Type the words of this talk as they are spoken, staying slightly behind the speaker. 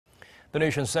The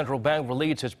nation's central bank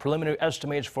released its preliminary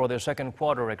estimates for the second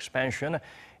quarter expansion.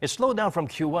 It slowed down from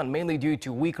Q1 mainly due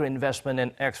to weaker investment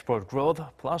and export growth.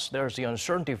 Plus, there's the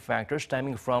uncertainty factor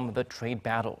stemming from the trade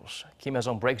battles. Kim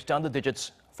Hyesung breaks down the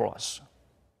digits for us.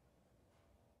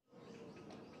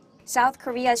 South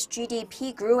Korea's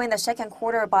GDP grew in the second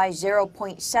quarter by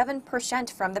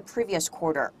 0.7% from the previous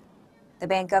quarter. The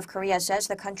Bank of Korea says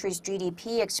the country's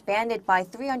GDP expanded by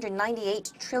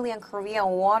 398 trillion Korean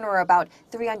won, or about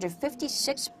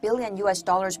 $356 billion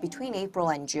between April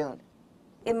and June.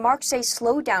 It marks a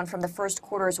slowdown from the first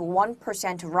quarter's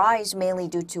 1% rise, mainly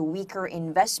due to weaker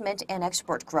investment and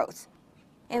export growth.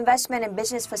 Investment in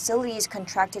business facilities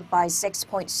contracted by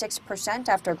 6.6%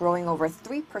 after growing over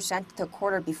 3% the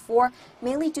quarter before,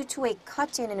 mainly due to a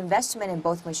cut in investment in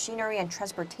both machinery and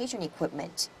transportation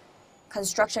equipment.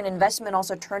 Construction investment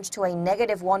also turned to a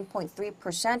negative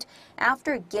 1.3%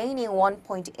 after gaining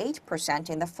 1.8%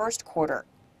 in the first quarter.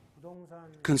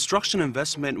 Construction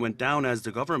investment went down as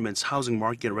the government's housing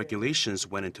market regulations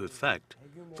went into effect.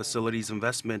 Facilities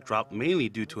investment dropped mainly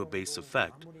due to a base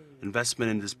effect.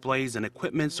 Investment in displays and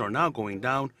equipments are now going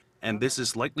down, and this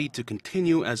is likely to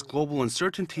continue as global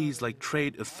uncertainties like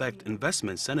trade affect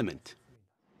investment sentiment.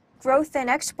 Growth in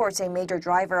exports, a major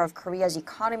driver of Korea's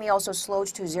economy, also slowed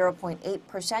to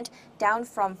 0.8%, down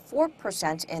from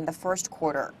 4% in the first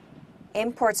quarter.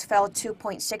 Imports fell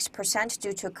 2.6%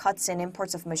 due to cuts in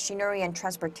imports of machinery and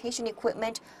transportation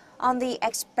equipment. On the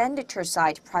expenditure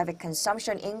side, private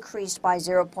consumption increased by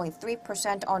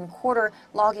 0.3% on quarter,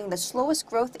 logging the slowest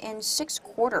growth in 6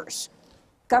 quarters.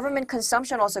 Government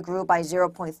consumption also grew by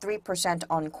 0.3%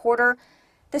 on quarter.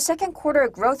 The second quarter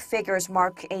growth figures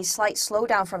mark a slight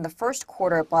slowdown from the first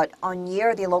quarter, but on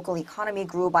year, the local economy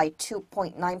grew by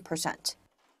 2.9%.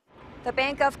 The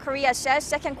Bank of Korea says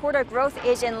second quarter growth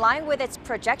is in line with its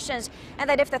projections, and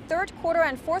that if the third quarter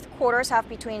and fourth quarters have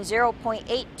between 0.82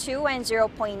 and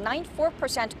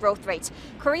 0.94% growth rates,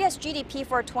 Korea's GDP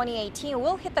for 2018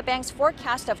 will hit the bank's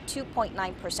forecast of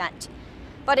 2.9%.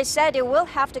 But it said it will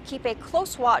have to keep a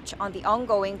close watch on the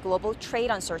ongoing global trade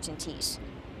uncertainties.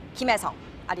 Kim Hyesung,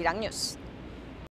 Arirang News.